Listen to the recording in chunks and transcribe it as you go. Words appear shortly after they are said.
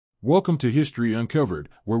Welcome to History Uncovered,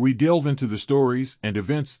 where we delve into the stories and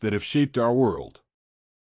events that have shaped our world.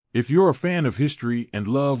 If you're a fan of history and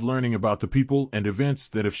love learning about the people and events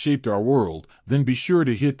that have shaped our world, then be sure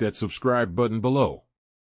to hit that subscribe button below.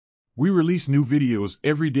 We release new videos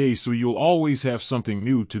every day, so you'll always have something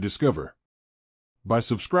new to discover. By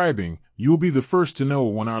subscribing, you'll be the first to know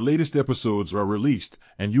when our latest episodes are released,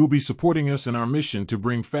 and you'll be supporting us in our mission to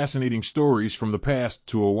bring fascinating stories from the past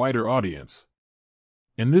to a wider audience.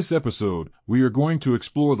 In this episode, we are going to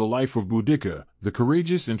explore the life of Boudicca, the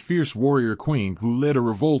courageous and fierce warrior queen who led a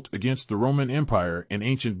revolt against the Roman Empire in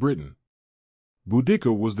ancient Britain.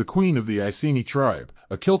 Boudicca was the queen of the Iceni tribe,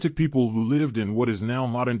 a Celtic people who lived in what is now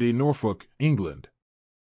modern-day Norfolk, England.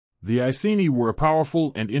 The Iceni were a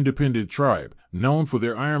powerful and independent tribe, known for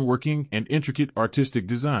their ironworking and intricate artistic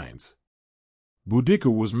designs.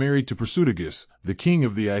 Boudicca was married to Prasutagus, the king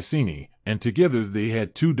of the Iceni, and together they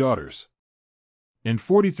had two daughters. In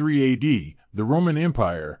 43 AD, the Roman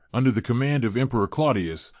Empire, under the command of Emperor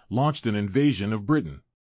Claudius, launched an invasion of Britain.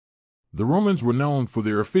 The Romans were known for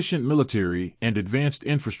their efficient military and advanced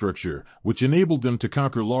infrastructure, which enabled them to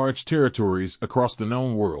conquer large territories across the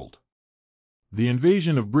known world. The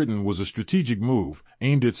invasion of Britain was a strategic move,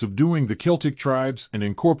 aimed at subduing the Celtic tribes and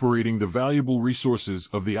incorporating the valuable resources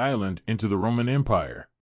of the island into the Roman Empire.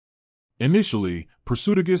 Initially,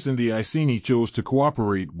 Prasutagus and the Iceni chose to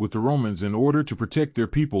cooperate with the Romans in order to protect their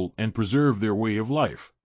people and preserve their way of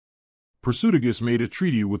life. Prasutagus made a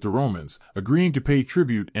treaty with the Romans, agreeing to pay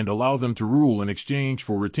tribute and allow them to rule in exchange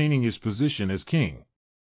for retaining his position as king.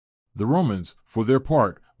 The Romans, for their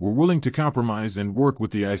part, were willing to compromise and work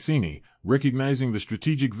with the Iceni, recognizing the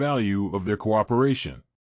strategic value of their cooperation.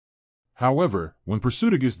 However, when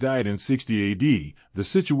Prasutagus died in 60 AD, the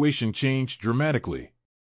situation changed dramatically.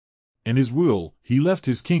 In his will, he left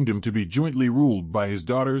his kingdom to be jointly ruled by his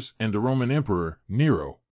daughters and the Roman Emperor,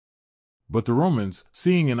 Nero. But the Romans,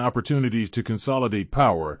 seeing an opportunity to consolidate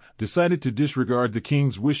power, decided to disregard the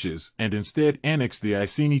king's wishes and instead annex the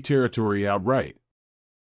Iceni territory outright.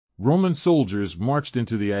 Roman soldiers marched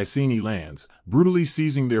into the Iceni lands, brutally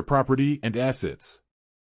seizing their property and assets.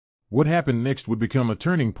 What happened next would become a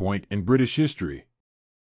turning point in British history.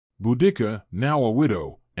 Boudicca, now a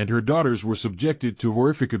widow, and her daughters were subjected to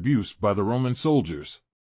horrific abuse by the Roman soldiers.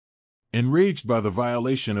 Enraged by the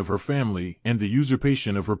violation of her family and the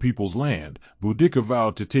usurpation of her people's land, Boudicca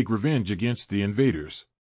vowed to take revenge against the invaders.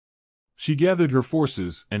 She gathered her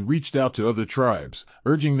forces and reached out to other tribes,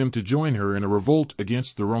 urging them to join her in a revolt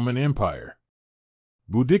against the Roman Empire.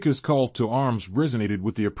 Boudicca's call to arms resonated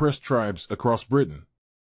with the oppressed tribes across Britain.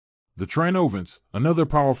 The Trinovants, another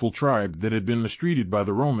powerful tribe that had been mistreated by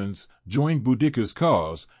the Romans, joined Boudicca's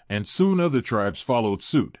cause, and soon other tribes followed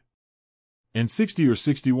suit. In 60 or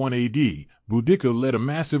 61 AD, Boudicca led a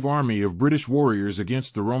massive army of British warriors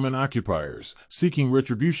against the Roman occupiers, seeking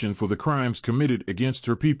retribution for the crimes committed against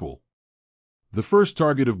her people. The first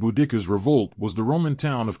target of Boudicca's revolt was the Roman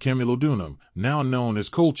town of Camulodunum, now known as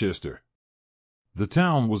Colchester. The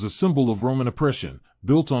town was a symbol of Roman oppression,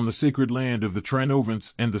 built on the sacred land of the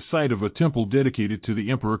Trinovants and the site of a temple dedicated to the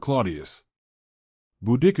Emperor Claudius.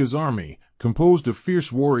 Boudicca's army, composed of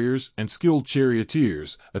fierce warriors and skilled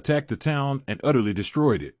charioteers, attacked the town and utterly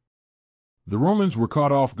destroyed it. The Romans were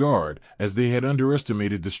caught off guard, as they had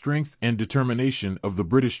underestimated the strength and determination of the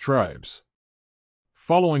British tribes.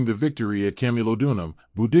 Following the victory at Camulodunum,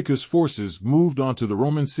 Boudicca's forces moved on to the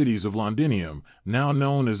Roman cities of Londinium, now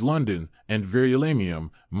known as London, and Verulamium,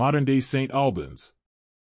 modern-day St. Albans.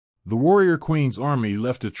 The warrior queen's army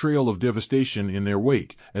left a trail of devastation in their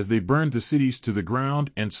wake, as they burned the cities to the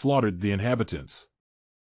ground and slaughtered the inhabitants.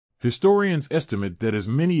 Historians estimate that as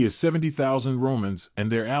many as 70,000 Romans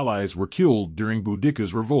and their allies were killed during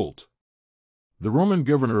Boudicca's revolt. The Roman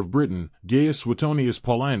governor of Britain, Gaius Suetonius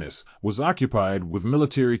Paulinus, was occupied with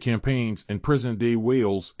military campaigns in present-day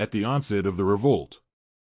Wales at the onset of the revolt.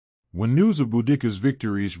 When news of Boudicca's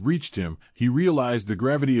victories reached him, he realized the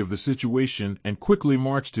gravity of the situation and quickly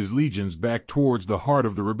marched his legions back towards the heart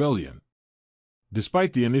of the rebellion.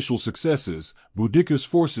 Despite the initial successes, Boudicca's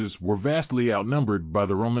forces were vastly outnumbered by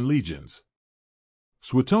the Roman legions.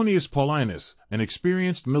 Suetonius Paulinus, an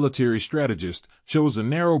experienced military strategist, chose a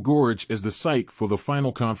narrow gorge as the site for the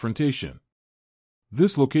final confrontation.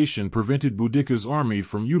 This location prevented Boudicca's army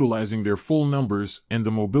from utilizing their full numbers and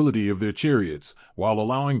the mobility of their chariots, while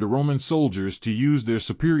allowing the Roman soldiers to use their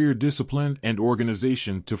superior discipline and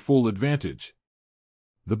organization to full advantage.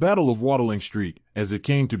 The Battle of Watling Street, as it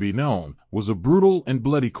came to be known, was a brutal and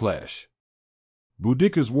bloody clash.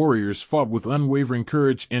 Boudicca's warriors fought with unwavering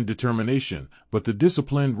courage and determination, but the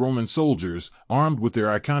disciplined Roman soldiers, armed with their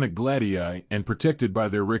iconic gladii and protected by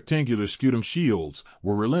their rectangular scutum shields,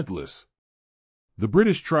 were relentless. The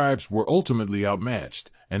British tribes were ultimately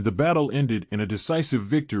outmatched, and the battle ended in a decisive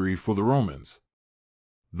victory for the Romans.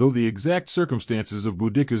 Though the exact circumstances of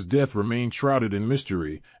Boudicca's death remain shrouded in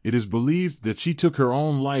mystery, it is believed that she took her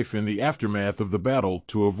own life in the aftermath of the battle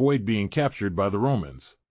to avoid being captured by the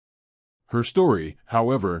Romans. Her story,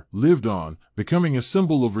 however, lived on, becoming a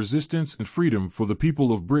symbol of resistance and freedom for the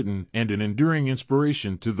people of Britain and an enduring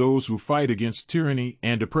inspiration to those who fight against tyranny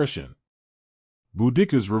and oppression.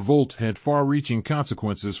 Boudicca's revolt had far-reaching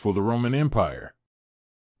consequences for the Roman Empire.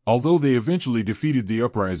 Although they eventually defeated the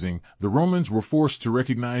uprising, the Romans were forced to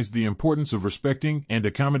recognize the importance of respecting and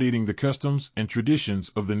accommodating the customs and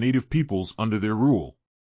traditions of the native peoples under their rule.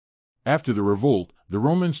 After the revolt, the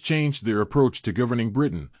Romans changed their approach to governing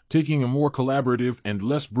Britain, taking a more collaborative and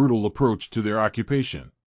less brutal approach to their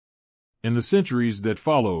occupation. In the centuries that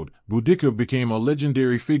followed, Boudicca became a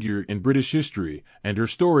legendary figure in British history, and her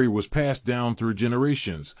story was passed down through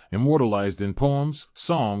generations, immortalized in poems,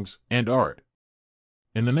 songs, and art.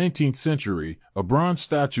 In the 19th century, a bronze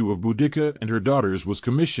statue of Boudicca and her daughters was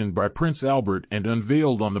commissioned by Prince Albert and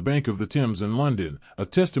unveiled on the bank of the Thames in London, a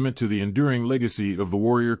testament to the enduring legacy of the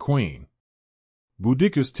warrior queen.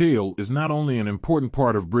 Boudicca's tale is not only an important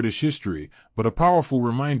part of British history, but a powerful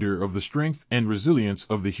reminder of the strength and resilience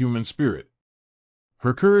of the human spirit.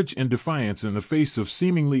 Her courage and defiance in the face of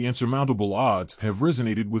seemingly insurmountable odds have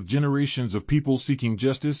resonated with generations of people seeking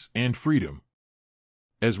justice and freedom.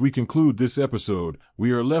 As we conclude this episode,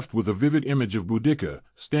 we are left with a vivid image of Boudicca,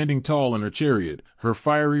 standing tall in her chariot, her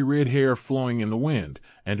fiery red hair flowing in the wind,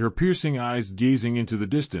 and her piercing eyes gazing into the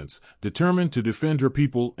distance, determined to defend her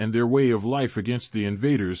people and their way of life against the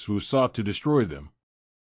invaders who sought to destroy them.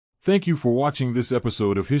 Thank you for watching this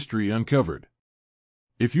episode of History Uncovered.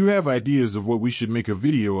 If you have ideas of what we should make a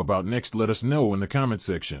video about next, let us know in the comment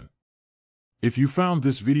section. If you found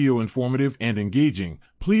this video informative and engaging,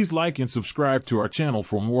 please like and subscribe to our channel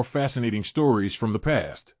for more fascinating stories from the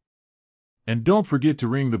past. And don't forget to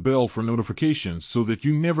ring the bell for notifications so that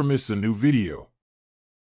you never miss a new video.